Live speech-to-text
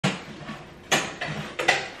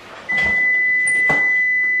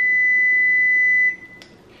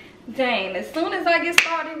dang, as soon as I get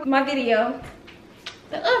started with my video,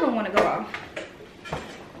 the oven wanna go off.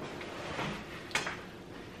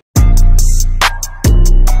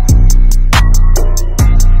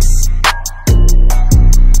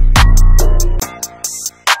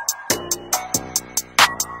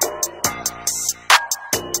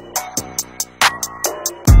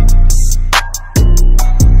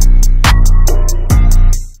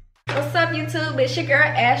 YouTube, it's your girl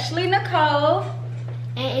Ashley Nicole,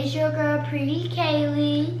 and it's your girl Pretty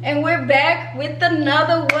Kaylee, and we're back with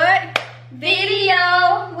another what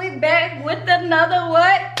video. We're back with another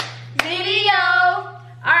what video. All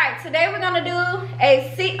right, today we're gonna do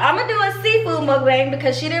I'm gonna do a seafood mukbang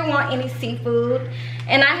because she didn't want any seafood,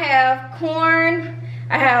 and I have corn,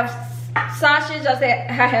 I have sausage, I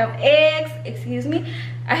have eggs, excuse me,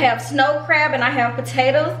 I have snow crab, and I have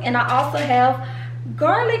potatoes, and I also have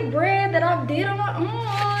garlic bread that I did on my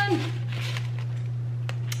own.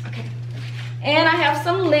 Okay. And I have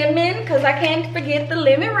some lemon because I can't forget the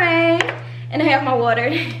lemon rain. And I have my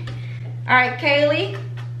water. Alright, Kaylee.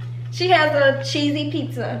 She has a cheesy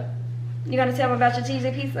pizza. You gonna tell me about your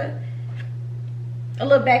cheesy pizza? A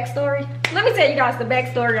little backstory? Let me tell you guys the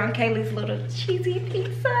backstory on Kaylee's little cheesy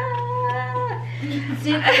pizza.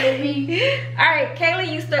 Alright,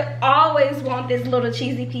 Kaylee used to always want this little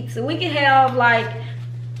cheesy pizza. We could have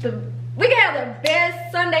the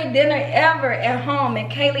best Sunday dinner ever at home,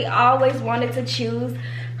 and Kaylee always wanted to choose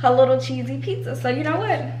her little cheesy pizza. So you know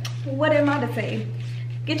what am I to say?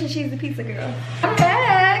 Get your cheesy pizza, girl. I'm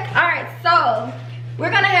back. Alright, so we're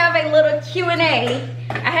gonna have a little Q&A.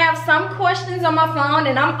 I have some questions on my phone,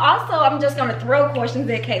 and I'm just gonna throw questions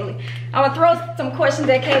at Kaylee. I'm gonna throw some questions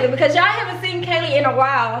at Kaylee because y'all haven't seen Kaylee in a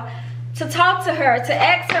while. To talk to her, to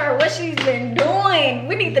ask her what she's been doing.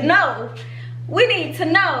 We need to know. We need to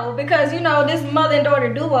know because, you know, this mother and daughter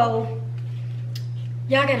duo,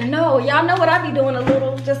 y'all gotta know. Y'all know what I be doing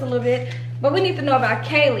just a little bit. But we need to know about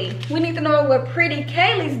Kaylee. We need to know what pretty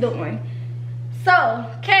Kaylee's doing. So,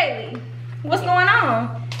 Kaylee, what's going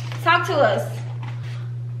on? Talk to us.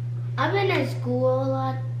 I've been at school a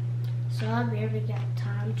lot, so I've never got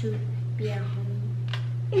time to be at home.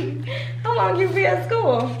 How long you be at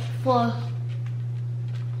school? For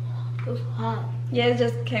it's hot. Yeah, it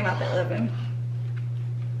just came out the oven.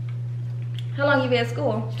 How long you be at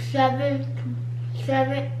school? 7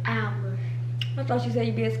 hours. I thought you said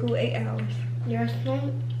you be at school 8 hours. Yes,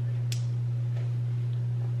 ma'am.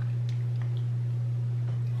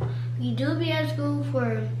 You do be at school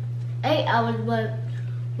for 8 hours, but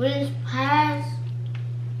when it's past,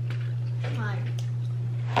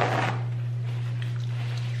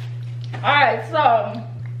 Alright, so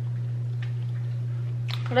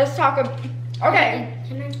let's talk okay.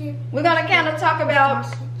 Can I get we're gonna kind of talk about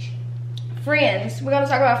sausage? Friends. We're gonna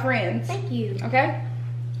talk about friends. Thank you. Okay?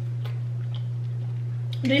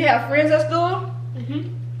 Do you have friends at school?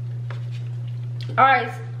 Mm-hmm.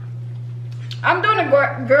 Alright. I'm doing a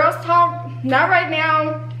girls talk, not right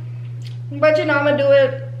now, but you know I'm gonna do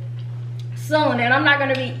it soon, and I'm not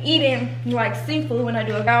gonna be eating like seafood when I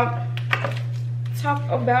do it. Talk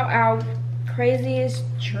about our craziest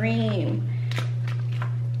dream.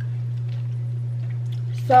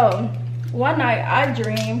 So one night I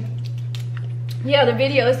dreamed, yeah, the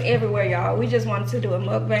video is everywhere, y'all. We just wanted to do a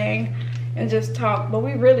mukbang and just talk, but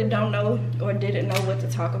we really don't know or didn't know what to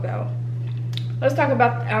talk about. Let's talk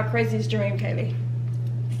about our craziest dream, Kaylee.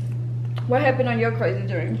 What happened on your crazy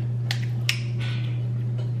dream?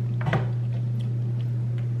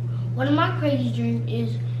 One of my crazy dreams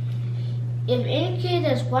is, if any kid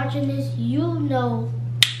that's watching this, you'll know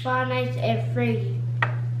Five Nights at Freddy.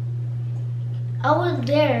 I was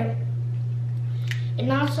there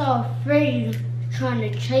and I saw Freddy trying to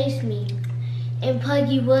chase me, and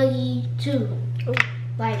Puggy Wuggy too. Ooh.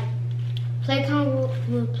 Like, Playtime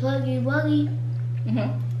with Puggy Wuggy. Mm-hmm.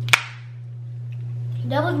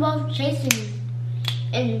 That was both chasing me,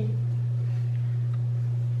 and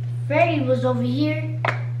Freddy was over here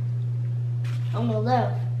on the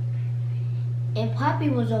left, and Poppy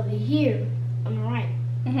was over here on the right.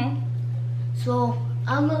 Mm-hmm. So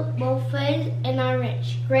I looked both ways and I ran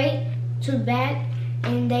straight to the back,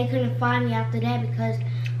 and they couldn't find me after that because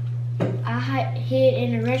I hid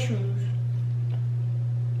in the restrooms.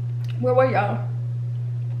 Where were y'all?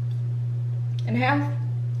 In the house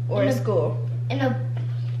or in school? In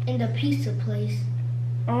the pizza place.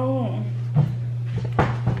 Oh.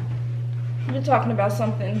 You're talking about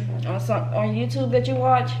something on YouTube that you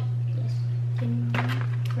watch? Yes. Can you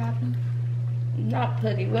grab me? Not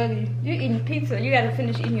Puggy Wuggy. You're eating pizza. You gotta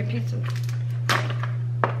finish eating your pizza.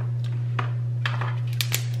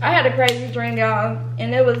 I had a crazy dream, y'all,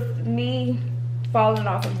 and it was me falling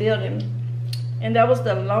off a building. And that was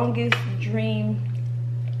the longest dream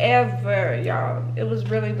ever, y'all. It was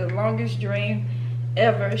really the longest dream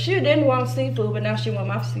ever. She didn't want seafood, but now she want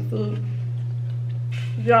my seafood.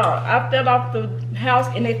 Y'all, I fell off the house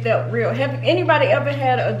and it felt real. Have anybody ever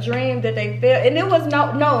had a dream that they fell? And it was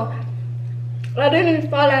no, I didn't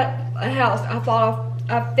fall out a house. I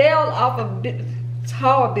fell off a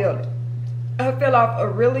tall building. I fell off a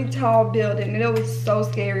really tall building, and it was so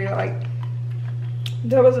scary. Like,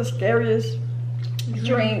 that was the scariest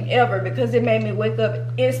dream ever, because it made me wake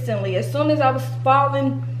up instantly. As soon as I was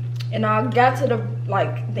falling and I got to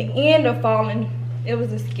the end of falling, it was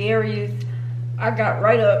the scariest. I got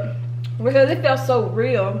right up because it felt so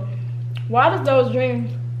real. Why does those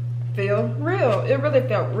dreams feel real? It really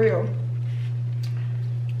felt real.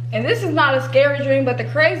 And this is not a scary dream, but the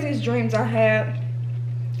craziest dreams I had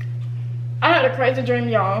a crazy dream,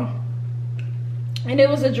 y'all, and it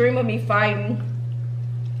was a dream of me fighting.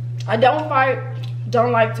 I don't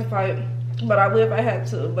like to fight, but I would if I had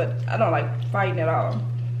to, but I don't like fighting at all,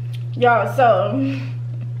 y'all. So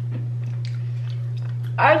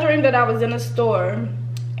I dreamed that I was in a store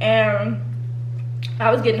and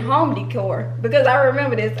I was getting home decor, because I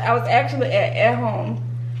remember this. I was actually at home,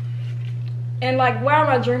 and like, why am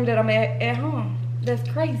I dreaming that I'm at home? That's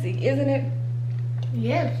crazy, isn't it?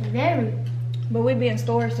 Yes, very. But we be in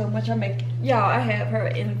stores so much. I have her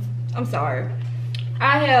in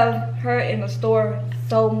the store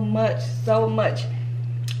so much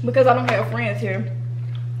because I don't have friends here.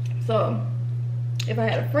 So if I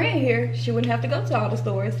had a friend here, she wouldn't have to go to all the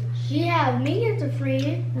stores. She have me as a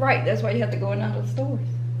friend. Right, that's why you have to go in all the stores.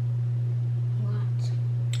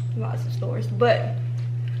 Lots of stores. But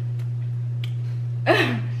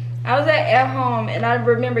I was at home, and I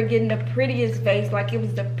remember getting the prettiest vase. Like, it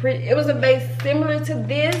was a vase similar to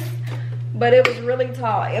this, but it was really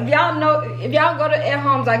tall. If y'all go to at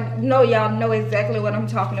homes, I know y'all know exactly what I'm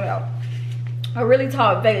talking about. A really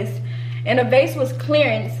tall vase. And the vase was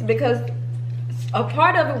clearance because a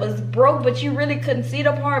part of it was broke, but you really couldn't see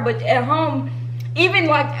the part. But at home, even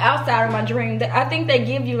like outside of my dream, I think they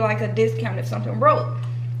give you like a discount if something broke.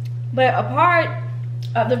 But a part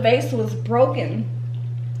of the vase was broken,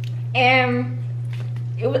 and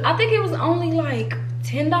I think it was only like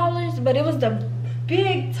 $10, but it was the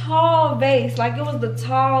big tall vase. Like, it was the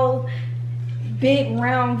tall big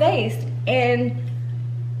round vase, and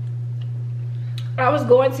I was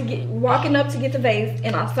walking up to get the vase,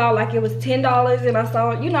 and I saw like it was $10, and I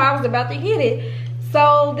saw, I was about to get it.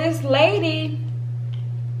 So this lady,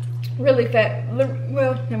 really fat,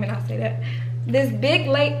 well, let me not say that. This big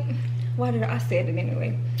lady, I said it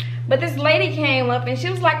anyway. But this lady came up, and she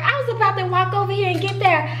was like, I was about to walk over here and get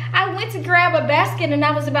there. I went to grab a basket, and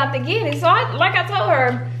I was about to get it. So like I told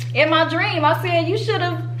her in my dream, I said, you should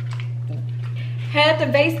have had the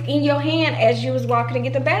vase in your hand as you was walking to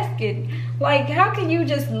get the basket. Like, how can you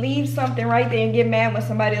just leave something right there and get mad when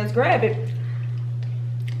somebody else grab it?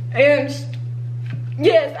 And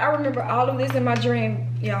yes, I remember all of this in my dream,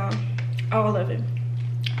 y'all. All of it.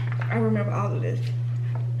 I remember all of this.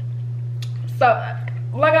 So,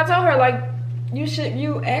 like I told her, like,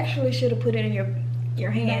 you actually should have put it in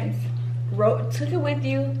your hands, took it with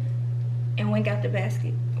you, and went got the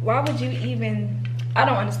basket. Why would you even? I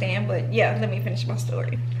don't understand. But yeah, let me finish my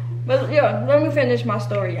story. But yeah, let me finish my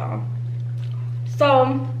story, y'all.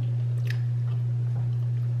 So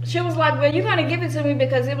she was like, well, you're gonna give it to me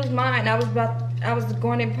because it was mine. I was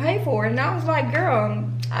going to pay for it. And I was like, girl,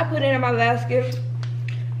 I put it in my basket,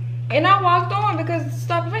 and I walked on because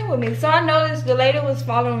stop playing with me. So I noticed the lady was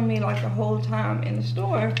following me like the whole time in the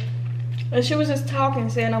store, and she was just talking,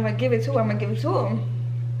 saying, I'm gonna give it to her, I'm gonna give it to him.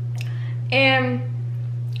 And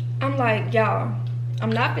I'm like, y'all,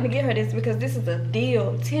 I'm not gonna give her this because this is a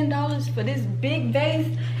deal. $10 for this big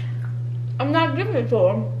vase. I'm not giving it to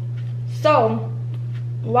her. So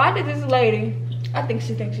why did this lady, I think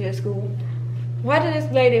she thinks she at school, why did this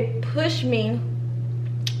lady push me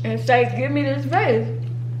and say, give me this vase?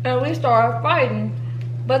 And we started fighting.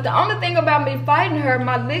 But the only thing about me fighting her,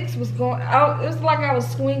 my legs was going out. It was like I was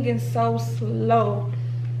swinging so slow.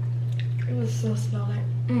 It was so slow, like,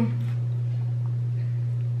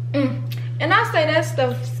 And I say that's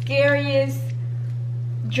the scariest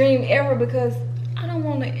dream ever, because I don't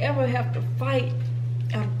want to ever have to fight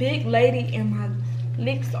a big lady and my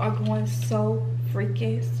legs are going so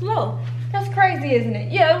freaking slow. That's crazy, isn't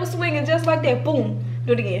it? Yeah, it was swinging just like that. Boom.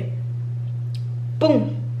 Do it again.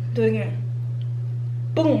 Boom. Do it again.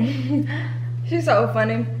 Boom. She's so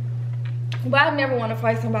funny. But I never want to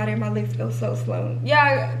fight somebody and my legs go so slow.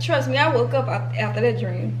 Yeah, trust me, I woke up after that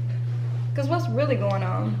dream. Because what's really going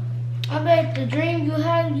on? I bet the dream you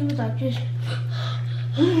had, you was like this.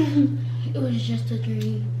 It was just a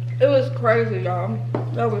dream. It was crazy, y'all.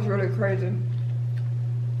 That was really crazy.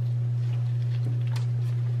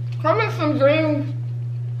 Coming from dreams.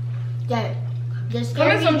 Yeah. The Coming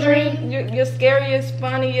scary from dream. dreams, your scariest,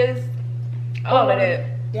 funniest, all of that.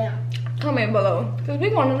 Yeah. Comment below. Because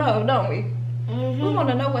we want to know, don't we? Mm-hmm. We want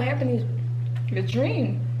to know what happened in your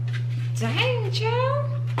dream. Dang, child.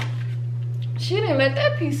 She didn't let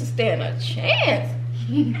that piece of stand a chance.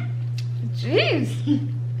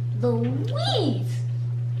 Jeez. Louise.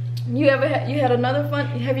 You had another fun?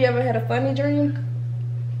 Have you ever had a funny dream?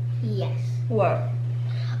 Yes. What?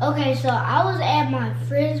 Okay, so I was at my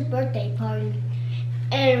friend's birthday party,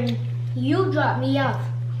 and you dropped me off.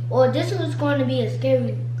 Well, this was going to be a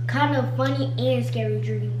scary, kind of funny and scary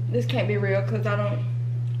dream. This can't be real because I don't.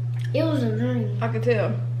 It was a dream. I could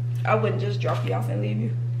tell. I wouldn't just drop you off and leave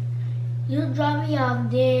you. You dropped me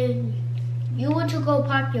off, then you went to go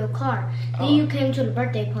park your car. Then you came to the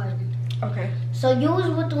birthday party. Okay. So you was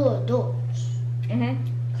with the adults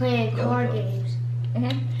playing card games.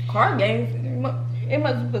 Card games? It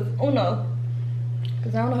must be Uno.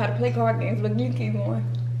 Because I don't know how to play card games, but you keep going.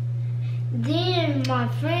 Then my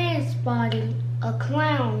friend spotted a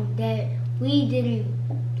clown that we didn't,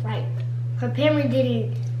 like, her parents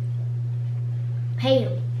didn't pay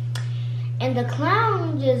him. And the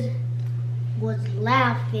clown just was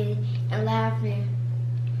laughing and laughing.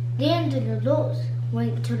 Then the adults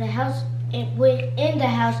went to the house and went in the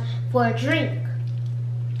house for a drink.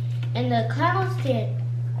 And the clown said,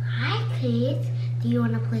 "Hi kids, do you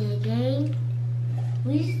want to play a game?"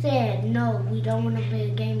 We said, "No, we don't want to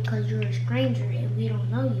play a game because you're a stranger and we don't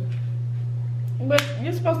know you." But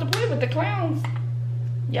you're supposed to play with the clowns.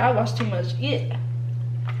 Y'all watch too much It.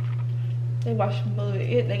 They watched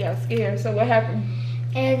It, they got scared. So what happened?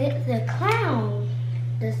 And the clown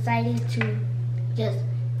decided to just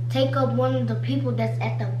take up one of the people that's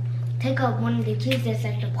at the, one of the kids that's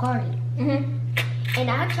at the party. And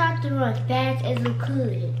I tried to run fast as I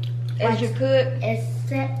could. As you could? As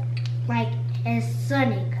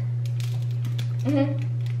Sonic.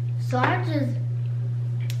 So I just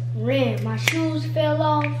ran. My shoes fell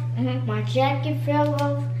off. My jacket fell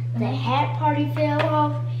off. The hat party fell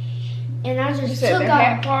off. And I just You said took the off.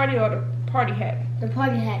 hat party or the party hat? The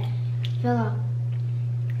party hat fell off.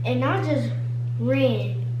 And I just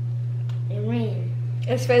ran and ran.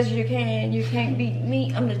 As fast as you can. You can't beat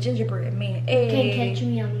me. I'm the gingerbread man. Hey. You can't catch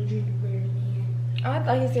me on the gingerbread man. Oh, I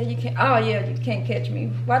thought he said you can't. Oh, yeah, you can't catch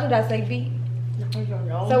me. Why did I say beat? I don't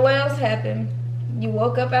know. So what else happened? You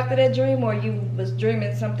woke up after that dream or you was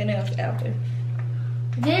dreaming something else after?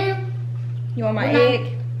 Then You want my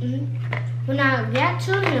egg? When I got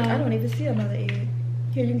to him, I don't even see another egg.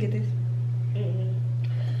 Here, you can get this.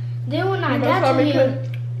 Then when I got to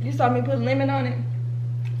him, you saw me put lemon on it?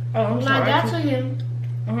 Oh, I'm when sorry. I got to him,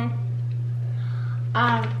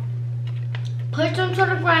 I pushed him to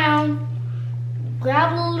the ground,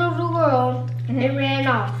 grabbed a little girl, and ran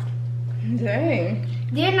off. Dang.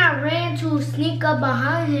 Then I ran to sneak up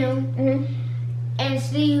behind him and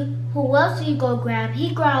see who else he go grab.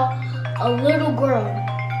 He grabbed a little girl.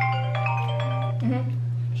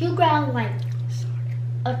 He grabbed like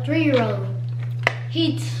a 3-year-old.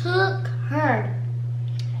 He took her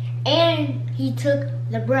and he took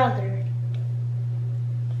the brother.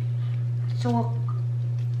 So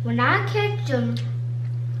when I catch him,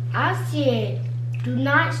 I said, "Do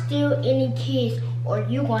not steal any kids or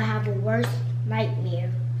you're gonna have a worse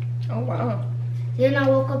nightmare." Oh, wow. Then I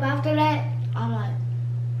woke up after that, I'm like,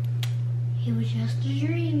 it was just a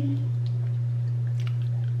dream.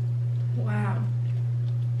 Wow.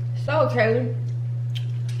 So, Kaylee,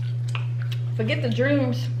 forget the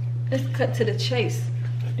dreams. Let's cut to the chase.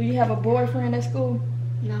 Do you have a boyfriend at school?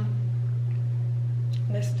 No.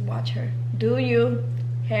 Let's watch her. Do you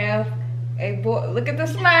have a boy? Look at the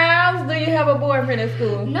smiles. Do you have a boyfriend at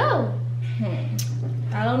school? No.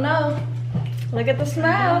 I don't know. Look at the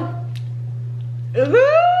smile. I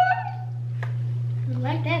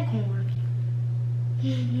like that corn.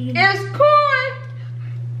 It's corn.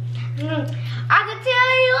 I can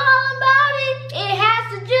tell you all about it. It has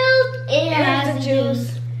the juice. It has the juice.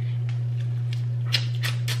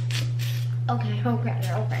 Okay.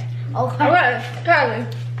 All right, Kylie.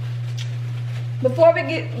 Before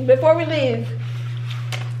we leave,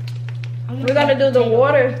 we're gonna do the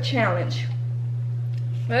water challenge.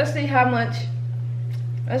 Let's see how much.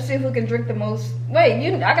 Let's see if we can drink the most.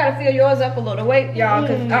 Wait, I gotta fill yours up a little. Wait, y'all,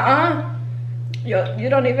 cause you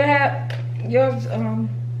don't even have yours.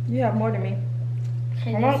 You have more than me.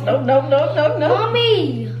 No.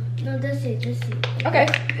 Mommy. No, that's it. Okay,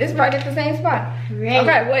 it's right at the same spot. Ready.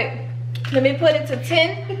 Okay, wait. Let me put it to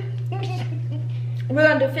 10. We're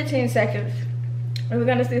gonna do 15 seconds. And we're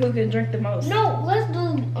gonna see who can drink the most. No, let's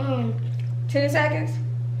do 10 seconds?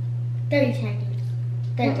 30 seconds.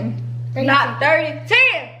 30. 30 Not 30.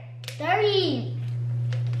 10! 30.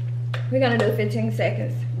 We're gonna do 15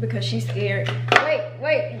 seconds because she's scared.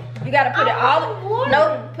 Wait. You gotta put it all.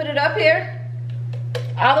 No, put it up here.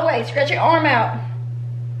 All the way. Stretch your arm out.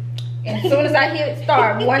 And as soon as I hit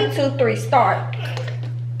start, 1, 2, 3, start.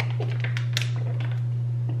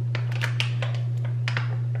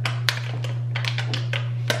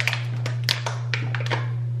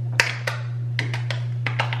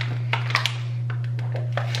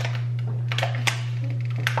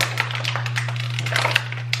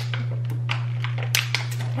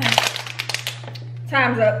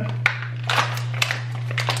 Time's up.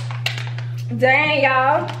 Dang,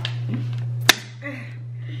 y'all.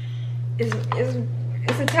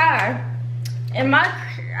 It's a tie. And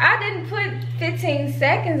I didn't put 15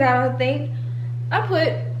 seconds, I don't think. I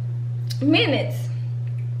put minutes.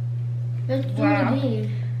 Let's do Wow. it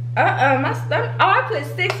again. My stomach. Oh, I put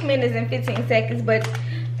 6 minutes and 15 seconds, but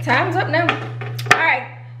time's up now. Alright.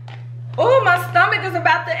 Oh, my stomach is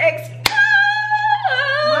about to explode.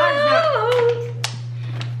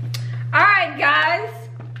 Alright, guys.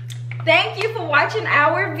 Thank you for watching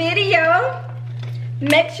our video.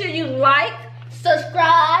 Make sure you like,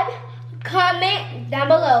 Subscribe, comment down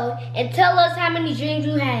below, and tell us how many dreams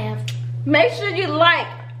you have. make sure you like,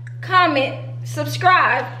 comment,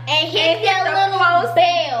 subscribe, And hit that the little post.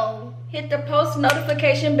 bell. Hit the post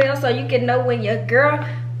notification bell so you can know when your girl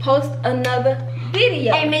posts another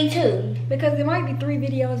video. And me too. Because it might be 3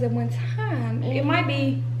 videos at one time. It might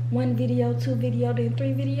be 1 video, 2 video, then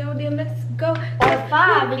 3 video, then let's go. Or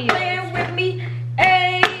 5 You videos. playing with me?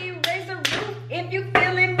 Hey, raise the roof if you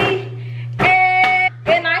feeling me. Hey,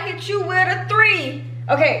 and I hit you with a 3.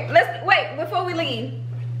 Okay, let's wait before we leave.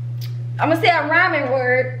 I'm gonna say a rhyming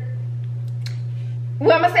word.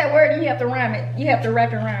 Well, I'm gonna say a word and you have to rhyme it. You have to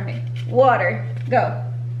rap and rhyme it. Water, go.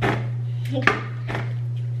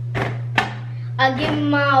 I give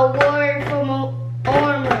my word from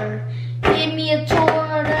armor. Give me a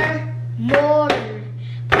torter, mortar.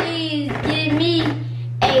 Please give me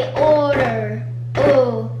a order.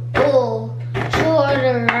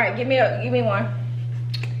 Shorter. All right, give me one.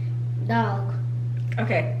 Dog.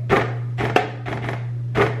 Okay.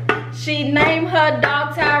 She named her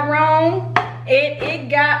dog Tyrone. It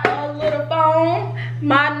got a little bone.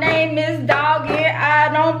 My name is Dog